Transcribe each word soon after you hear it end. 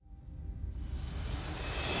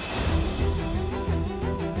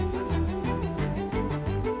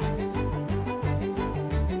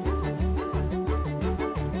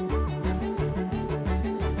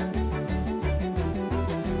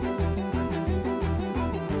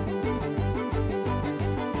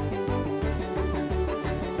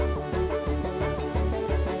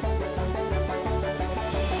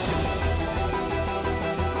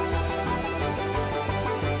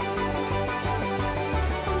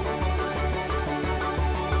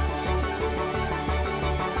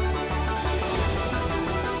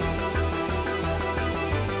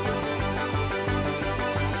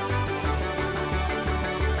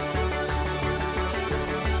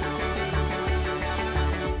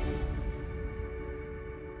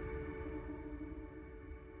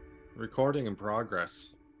Recording in progress.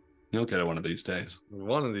 You'll get it one of these days.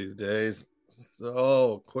 One of these days.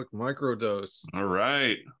 So, quick microdose. All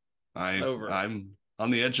right. Over. I'm on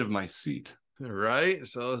the edge of my seat. Right?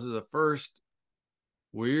 So, this is the first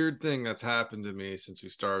weird thing that's happened to me since we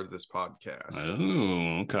started this podcast.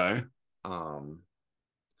 Oh, okay. Um,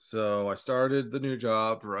 so I started the new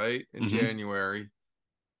job, right, in hmm January.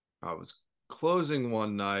 I was closing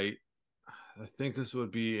one night. I think this would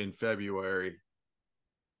be in February.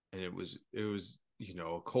 And it was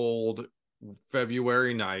a cold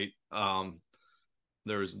February night.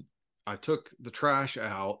 There was I took the trash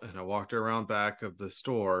out and I walked around back of the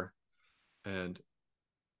store, and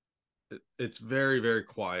it's very, very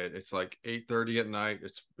quiet. It's like 8:30 at night.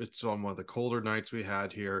 It's on one of the colder nights we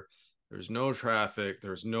had here. There's no traffic,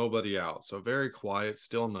 there's nobody out. So very quiet,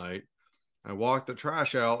 still night. I walked the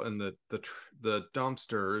trash out, and the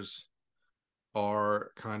dumpsters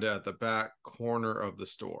are kind of at the back corner of the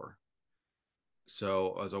store.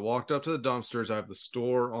 So as I walked up to the dumpsters, I have the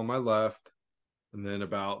store on my left, and then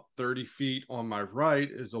about 30 feet on my right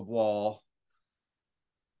is a wall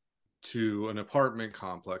to an apartment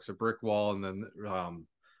complex, a brick wall. And then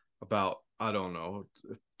about, I don't know,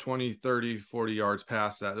 20, 30, 40 yards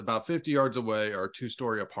past that, about 50 yards away are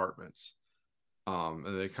two-story apartments.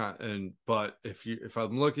 And they but if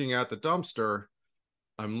I'm looking at the dumpster,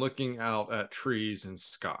 I'm looking out at trees and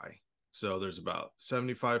sky. So there's about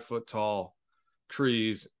 75-foot tall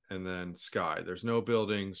trees and then sky. There's no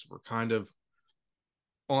buildings. We're kind of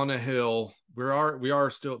on a hill. We are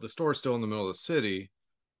still, the store's still in the middle of the city,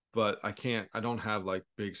 but I don't have like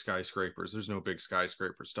big skyscrapers. There's no big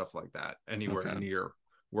skyscraper stuff like that anywhere Okay. near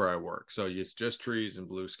where I work. So it's just trees and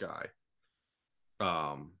blue sky.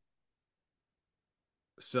 Um,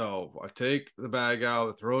 so I take the bag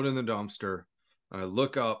out, throw it in the dumpster. I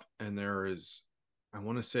look up, and I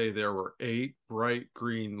want to say there were 8 bright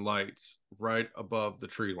green lights right above the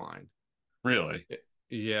tree line. Really?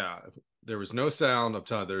 Yeah, there was no sound. I'm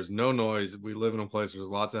telling you, there's no noise. We live in a place where there's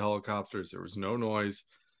lots of helicopters. There was no noise,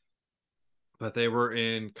 but they were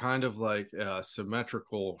in kind of like a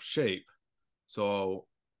symmetrical shape. So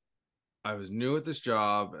I was new at this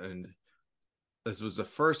job, and this was the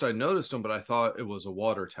first I noticed them, but I thought it was a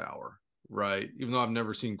water tower, right? Even though I've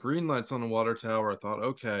never seen green lights on a water tower, I thought,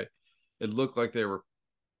 okay, it looked like they were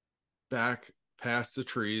back past the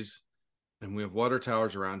trees, and we have water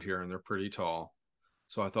towers around here, and they're pretty tall.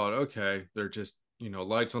 So I thought, okay, they're just,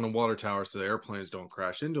 lights on a water tower so the airplanes don't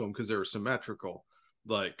crash into them, because they were symmetrical.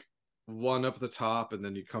 Like one up at the top, and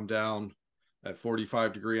then you come down at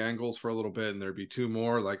 45-degree angles for a little bit, and there'd be two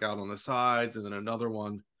more like out on the sides, and then another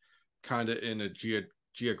one kind of in a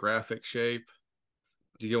geographic shape.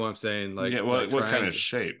 Do you get what I'm saying? Yeah, Like what kind of triangle.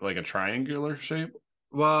 shape? Like a triangular shape?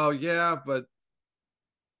 Well, yeah, but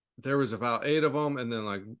there was about 8 of them, and then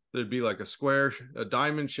like there'd be like a square, a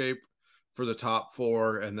diamond shape for the top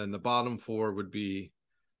four, and then the bottom four would be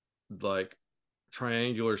like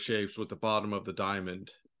triangular shapes with the bottom of the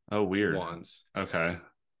diamond Oh, weird. ones. Okay.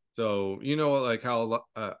 So like how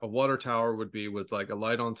a water tower would be, with like a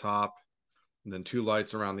light on top, and then two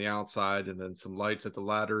lights around the outside, and then some lights at the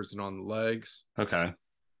ladders and on the legs, Okay.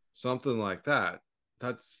 something like that.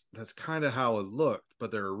 That's kind of how it looked,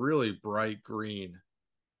 but they're really bright green,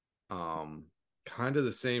 um, kind of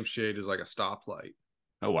the same shade as like a stoplight.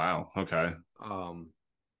 Oh, wow. Okay. Um,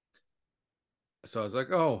 so I was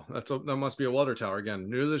like, oh, that must be a water tower again.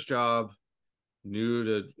 New to this job, new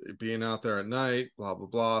to being out there at night, blah blah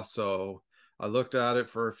blah. So I looked at it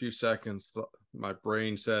for a few seconds. My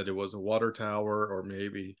brain said it was a water tower, or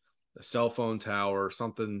maybe a cell phone tower, or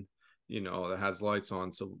something, that has lights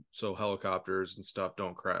on, so helicopters and stuff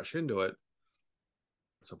don't crash into it.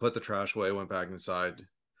 So I put the trash away, went back inside,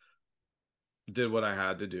 did what I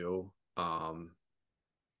had to do.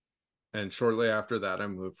 And shortly after that, I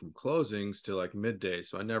moved from closings to like midday,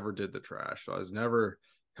 so I never did the trash. So I was never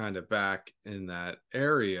kind of back in that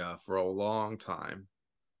area for a long time.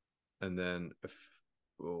 And then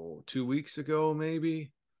 2 weeks ago,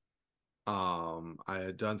 maybe, I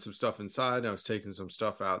had done some stuff inside, and I was taking some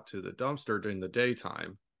stuff out to the dumpster during the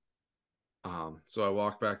daytime. So I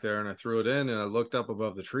walked back there and I threw it in, and I looked up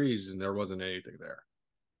above the trees, and there wasn't anything there.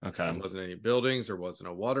 There Okay. wasn't any buildings, there wasn't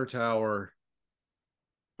a water tower,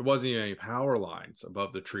 there wasn't even any power lines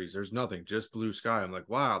above the trees. There's nothing, just blue sky. I'm like,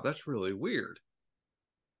 wow, that's really weird.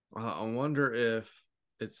 I wonder if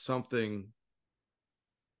it's something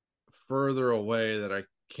further away that I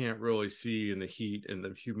can't really see in the heat and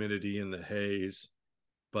the humidity and the haze,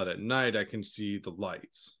 but at night I can see the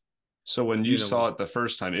lights. So when you You saw know, it the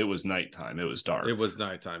first time, it was nighttime. It was it dark. was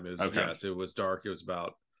nighttime. Okay. Yes, it was dark. It was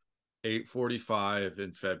about 8:45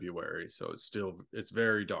 in February, so it's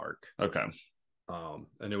very dark. Okay.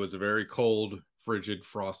 And it was a very cold, frigid,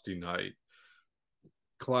 frosty night.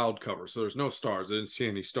 Cloud cover, so there's no stars. I didn't see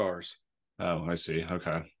any stars. Oh, I see.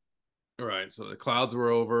 Okay. All right, so the clouds were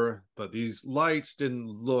over, but these lights didn't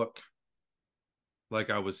look like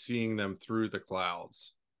I was seeing them through the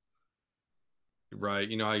clouds. Right?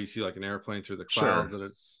 You know how you see like an airplane through the clouds, Sure.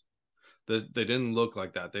 and they didn't look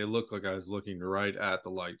like that. They looked like I was looking right at the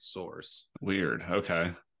light source. Weird.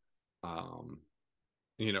 Okay. Um,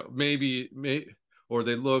 maybe, or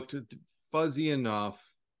they looked fuzzy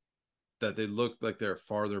enough that they looked like they're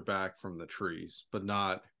farther back from the trees, but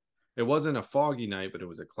not. It wasn't a foggy night, but it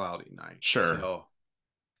was a cloudy night. Sure. So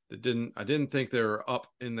I didn't think they were up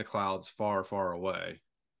in the clouds far, far away.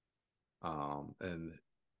 And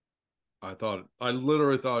I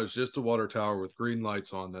literally thought it was just a water tower with green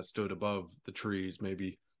lights on that stood above the trees,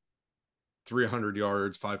 maybe 300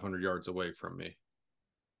 yards, 500 yards away from me.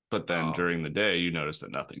 But then Um, during the day, you notice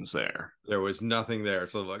that nothing's there. there was nothing there.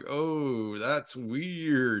 So I'm like, oh, that's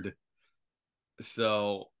weird.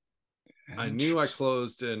 So I knew I Interesting.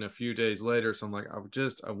 closed in a few days later. So I'm like,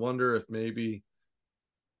 I wonder if maybe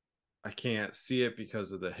I can't see it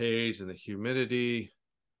because of the haze and the humidity.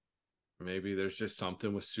 Maybe there's just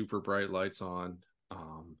something with super bright lights on.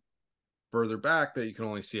 Um, Further back that you can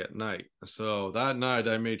only see at night. So that night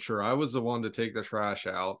I made sure I was the one to take the trash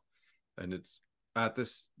out, and it's at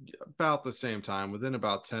this about the same time, within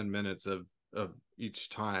about 10 minutes of each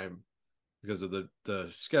time, because of the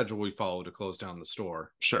schedule we follow to close down the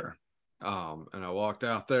store. Sure. And I walked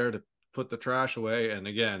out there to put the trash away, and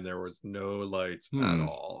again there was no lights at Hmm.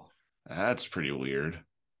 all. That's pretty weird.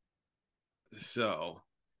 So,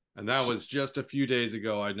 and that S- was just a few days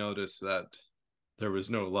ago. I noticed that there was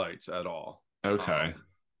no lights at all. Okay. Um,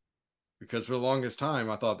 because for the longest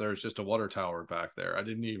time I thought there was just a water tower back there. I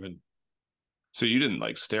didn't even. So you didn't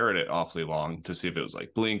like stare at it awfully long to see if it was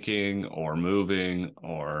like blinking or moving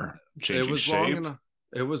or It changing was long shape? enough.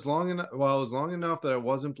 It was long enough. Well, it was long enough that it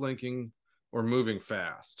wasn't blinking or moving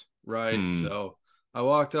fast. Right. Hmm. So I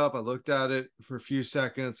walked up. I looked at it for a few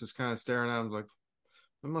seconds, just kind of staring at it. I was like,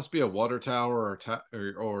 it must be a water tower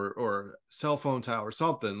or cell phone tower,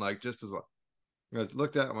 something like just as I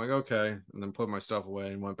looked at it, I'm like, okay, and then put my stuff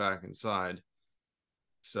away and went back inside.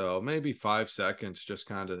 So maybe 5 seconds just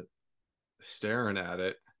kind of staring at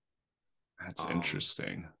it. That's Um,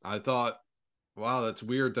 interesting. I thought, wow, that's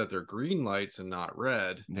weird that they're green lights and not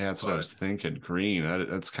red. Yeah, that's what I But was thinking. Green.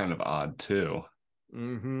 That's kind of odd too.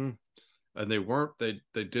 mm-hmm. And they weren't.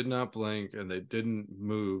 They did not blink and they didn't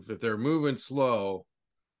move. If they're moving slow,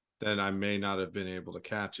 then I may not have been able to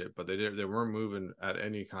catch it. But they weren't moving at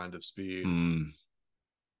any kind of speed. Hmm.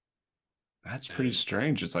 That's pretty And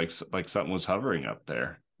strange. It's like something was hovering up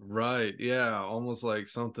there. right, yeah, almost like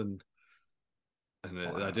something. And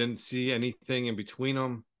I Wow. didn't see anything in between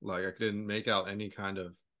them. Like I couldn't make out any kind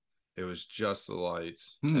of. It was just the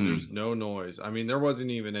lights, and there's Hmm. no noise. I mean, there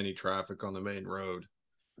wasn't even any traffic on the main road,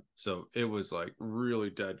 so it was like really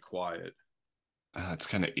dead quiet. That's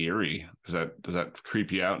kind of eerie. Does that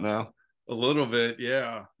creep you out now? A little bit,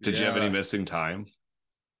 yeah, Did you have any yeah. missing time?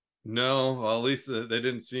 No, well, at least they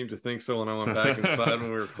didn't seem to think so when I went back inside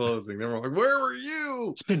when we were closing. They were like, "Where were you?"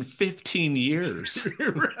 It's been 15 years.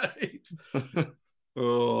 Right.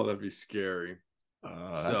 Oh, that'd be scary.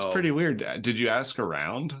 That's pretty So weird. Did you ask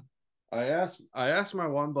around? I asked my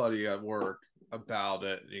one buddy at work about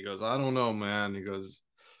it. And he goes, I don't know, man. He goes,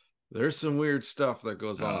 there's some weird stuff that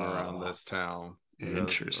goes on around Oh, this town. He goes,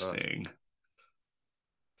 interesting. I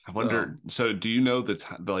so wonder. So, do you know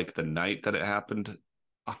like the night that it happened?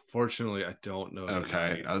 unfortunately, I don't know the Okay,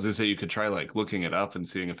 night. I was gonna say you could try like looking it up and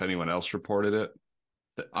seeing if anyone else reported it.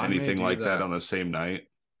 I may Anything do like that that. on the same night.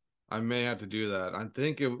 I may have to do that. I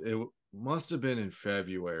think it must have been in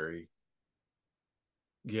February.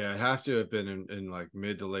 Yeah, it have to have been in like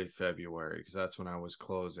mid to late February because that's when I was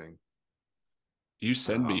closing. You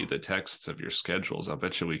send me Uh, the texts of your schedules. I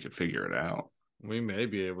bet you we could figure it out. we may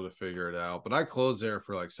be able to figure it out, but I closed there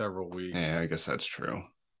for like several Yeah, weeks. I guess that's true.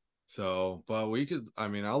 So, but we could, I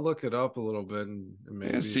mean, I'll look it up a little bit and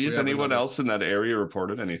Yeah, maybe if see we if have anyone another. else in that area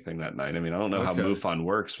reported anything that night. I mean, I don't know how Okay. MUFON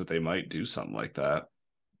works, but they might do something like that.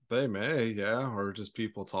 They may, yeah, or just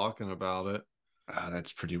people talking about it.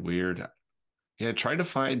 That's pretty weird. Yeah, try to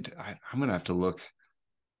find. I'm gonna have to look.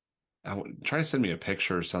 Try to send me a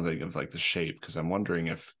picture or something of like the shape because I'm wondering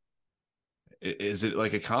if is it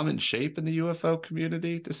like a common shape in the UFO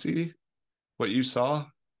community to see what you saw.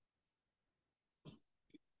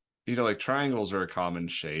 Like triangles are a common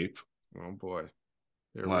shape. Oh boy.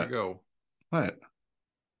 Here we What? go. What?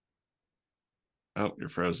 Oh, you're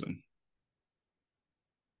frozen.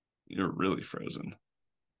 You're really frozen.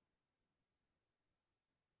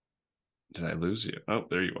 Did I lose you? Oh,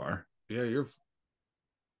 there you are. Yeah, you're.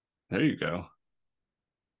 There you go.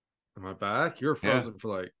 Am I back? You're Yeah. frozen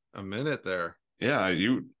for like a minute there. Yeah,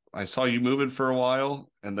 I saw you moving for a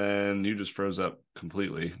while and then you just froze up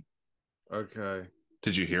completely. Okay.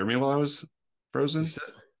 Did you hear me while I was You frozen?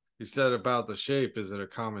 said you said about the shape. Is it a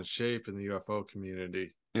common shape in the UFO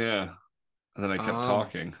community? Yeah. And then I kept Um,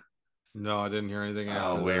 talking. no, I didn't hear anything Oh,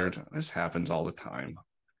 after that. weird. This happens all the time.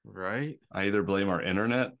 Right? I either blame our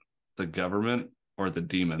internet, the government, or the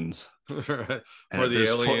demons. Right. And Or at the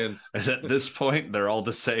this point, aliens. at this point, they're all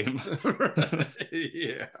the same. Right.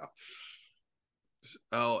 Yeah.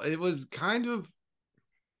 Oh, it was kind of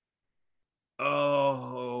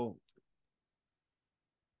oh,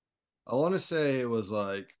 I want to say it was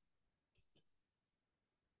like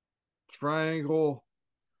triangle,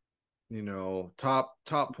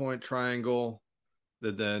 top point triangle,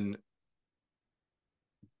 that then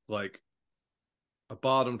like a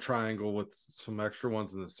bottom triangle with some extra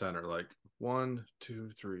ones in the center, like one, two,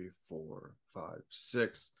 three, four, five,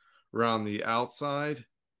 six around the outside,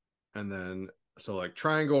 and then so like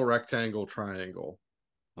triangle, rectangle, triangle,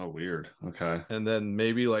 Oh, weird. Okay. and then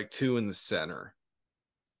maybe like two in the center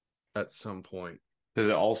at some point. Did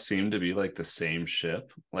it all seem to be like the same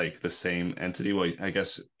ship, like the same entity? Well, I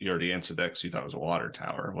guess you already answered that because you thought it was a water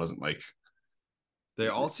tower. It wasn't like, They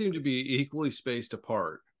all seem to be equally spaced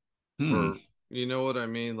apart hmm, for, you know what I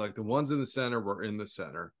mean? Like the ones in the center were in the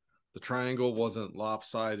center. The triangle wasn't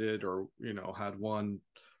lopsided or, had one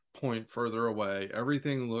point further away.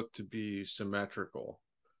 Everything looked to be symmetrical.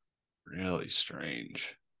 really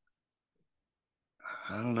strange.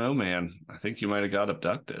 I don't know, man. I think you might have got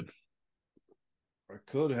abducted. I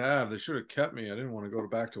could have. They should have kept me. I didn't want to go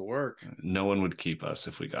back to work. No one would keep us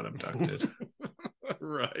if we got abducted.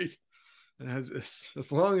 Right. As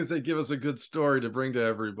long as they give us a good story to bring to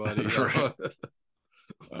everybody. Right.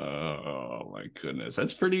 Oh my goodness.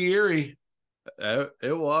 That's pretty eerie.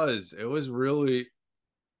 It was really,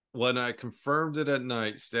 when I confirmed it at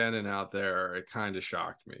night standing out there, it kind of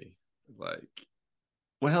shocked me. Like,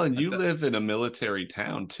 Well, and at you that. live in a military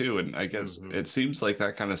town too, and I guess Mm-hmm. it seems like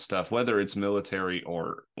that kind of stuff, whether it's military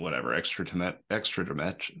or whatever,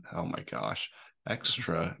 oh my gosh,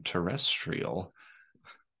 extraterrestrial,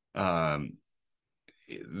 um,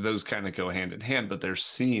 those kind of go hand in hand, but they're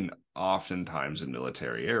seen oftentimes in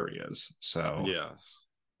military areas. So Yes.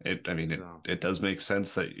 I mean, So, it does make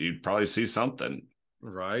sense that you'd probably see something.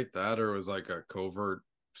 right. That or it was like a covert,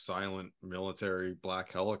 silent military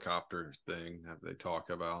black helicopter thing that they talk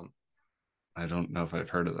about. I don't know if I've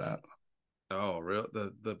heard of that. Oh, real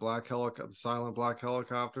the black the silent black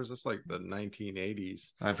helicopters. That's like the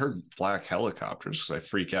 1980s. I've heard black helicopters because I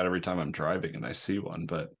freak out every time I'm driving and I see one,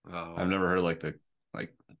 but I've Oh, never heard of like the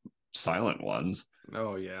like silent ones.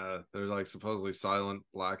 oh yeah. They're like supposedly silent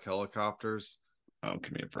black helicopters. Oh,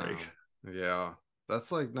 give me a break. Um, yeah,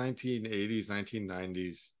 that's like 1980s,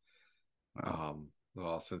 1990s. Oh,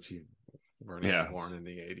 Well, since you weren't even yeah, born in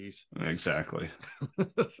the 80s. exactly.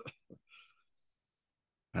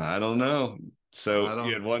 I don't So know. So I you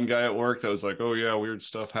don't. had one guy at work that was like, "Oh yeah, weird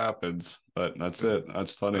stuff happens," but that's it.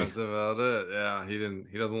 That's funny. That's about it. Yeah, he didn't.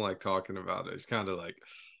 He doesn't like talking about it. He's kind of like,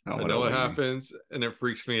 Oh, I what a know it weenie. happens, and it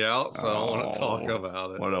freaks me out, so I don't want to talk Oh,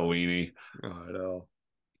 about it. what a weenie. I know,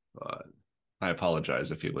 but I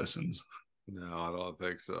apologize if he listens. no, I don't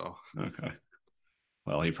think so. Okay.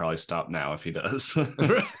 Well, he probably stopped now if he does.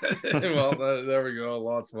 Well, there we go.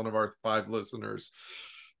 Lost one of our 5 listeners.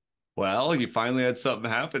 Well, you finally had something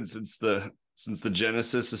happen since the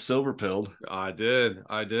genesis is silver pilled. I did.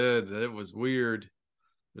 I did. It was weird.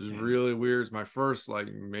 It was And really weird. It's my first like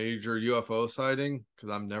major UFO sighting because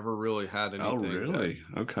I've never really had oh, anything that. really?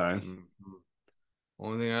 Okay. Mhm.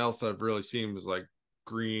 Only thing else I've really seen was like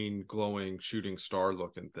green, glowing, shooting star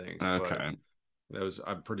looking things, but Okay.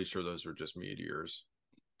 I'm pretty sure those were just meteors.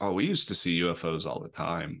 Oh, we used to see UFOs all the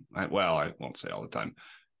time. Well, I won't say all the time.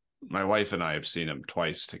 My wife and I have seen them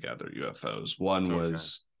twice together, UFOs. One Okay.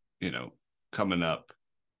 was, coming up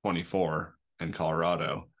 24 in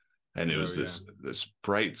Colorado, and it Oh was yeah. this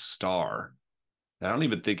bright star. I don't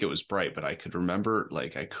even think it was bright, but I could remember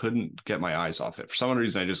like I couldn't get my eyes off it. For some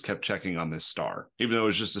reason, I just kept checking on this star, even though it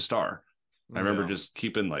was just a star. I remember Yeah. just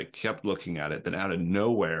kept looking at it. Then out of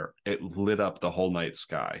nowhere, it lit up the whole night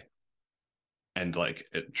sky. And like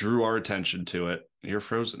it drew our attention to it. You're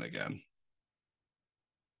frozen again.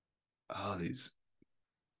 Oh, these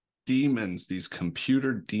demons, these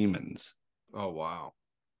computer demons. Oh wow.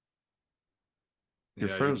 You're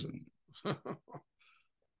Yeah, you. frozen.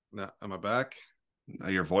 Now, am I back?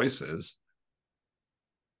 Your voice is.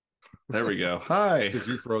 There we go. Hi. Because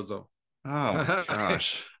you froze up. Oh my It'll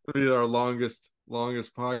gosh. be our longest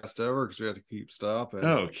podcast ever because we had to keep stopping.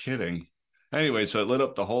 No kidding. Anyway, so it lit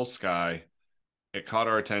up the whole sky. It caught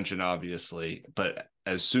our attention, obviously, but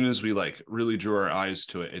as soon as we like really drew our eyes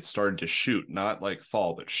to it, it started to shoot, not like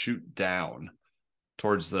fall, but shoot down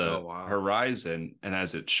towards Oh the wow. horizon. And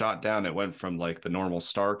as it shot down, it went from like the normal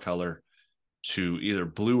star color to either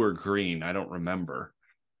blue or green. I don't remember.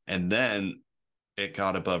 And then it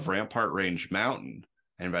got above Rampart Range Mountain.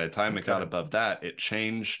 And by the time it got above that, it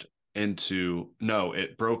changed into no,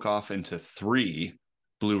 it broke off into three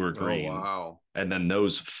blue or green. Oh wow. And then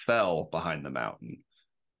those fell behind the mountain.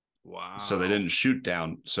 Wow. So they didn't shoot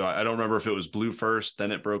down. So I don't remember if it was blue first,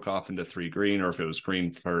 then it broke off into three green, or if it was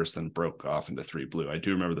green first, then broke off into three blue. I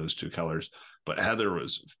do remember those two colors. But Heather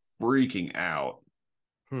was freaking out.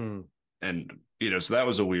 And, so that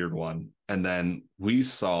was a weird one. And then we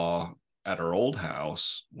saw at our old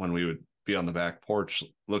house when we would be on the back porch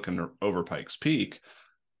looking over Pikes Peak,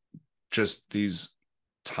 just these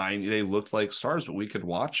tiny, they looked like stars, but we could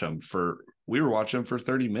watch them we were watching them for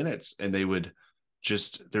 30 minutes and they would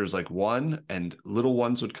there's like one and little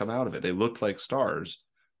ones would come out of it. They looked like stars,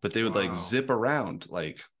 but they would like zip around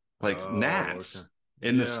like gnats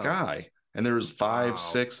in the sky. And there was 5,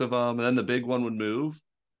 6 of them. And then the big one would move.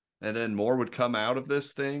 And then more would come out of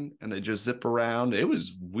this thing and they just zip around. It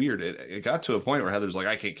was weird. It got to a point where Heather's like,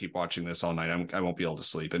 I can't keep watching this all night. I won't be able to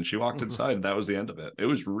sleep. And she walked inside and that was the end of it. It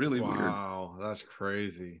was really weird. Wow, that's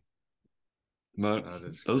crazy. But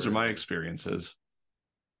those are my experiences.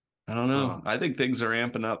 I don't know. I think things are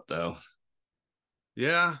amping up though.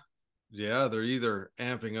 Yeah. Yeah, they're either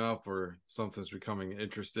amping up or something's becoming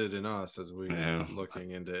interested in us as we're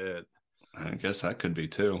looking into it. I guess that could be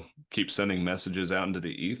too. Keep sending messages out into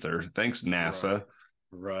the ether. Thanks, NASA.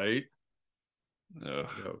 Right. Ugh.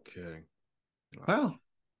 No kidding. Well,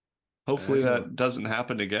 hopefully that doesn't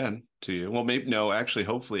happen again to you. Well, maybe no, actually,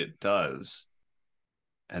 hopefully it does.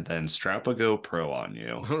 And then strap a GoPro on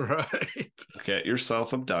you. Right. Get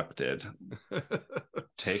yourself abducted.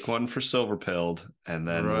 Take one for Silver Pilled, and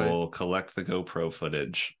then we'll collect the GoPro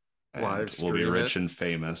footage. And we'll be rich and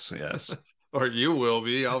famous. Yes. Or you will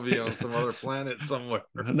be. I'll be on some other planet somewhere.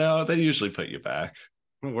 No, they usually put you back.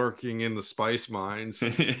 Working in the spice mines.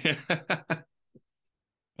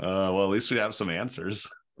 Well, at least we have some answers.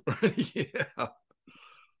 Yeah.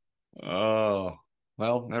 Oh,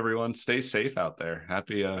 well, everyone, stay safe out there.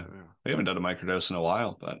 Happy. We haven't done a microdose in a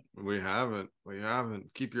while, but we haven't.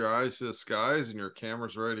 Keep your eyes to the skies and your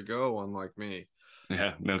camera's ready to go, unlike me.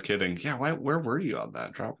 Yeah, no kidding. Yeah, where were you on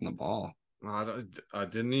that? Dropping the ball. I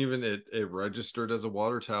didn't even. It registered as a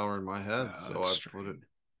water tower in my head, so I put it.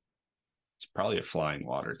 It's probably a flying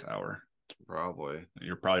water tower. Probably.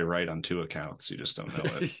 You're probably right on 2 accounts. You just don't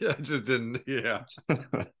know it. Yeah, I just didn't. Yeah.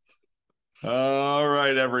 All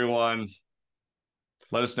right, everyone.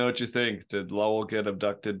 Let us know what you think. Did Lowell get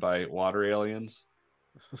abducted by water aliens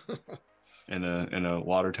in a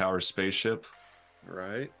water tower spaceship?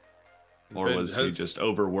 Right. Or was he just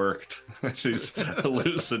overworked? He's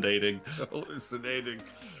hallucinating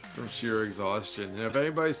from sheer exhaustion. And if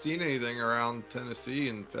anybody's seen anything around Tennessee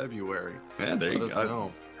in February, there you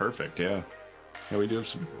go. Perfect. Yeah, we do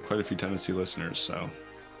have quite a few Tennessee listeners. So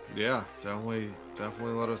yeah, definitely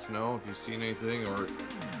let us know if you've seen anything or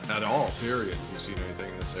at all. Period. If you've seen anything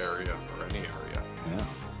in this area or any area.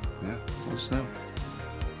 Yeah. Let us know.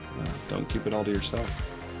 Don't keep it all to yourself.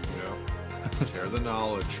 Share the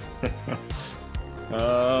knowledge.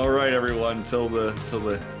 All right, everyone. Till the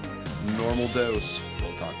normal dose.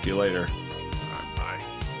 We'll talk to you later.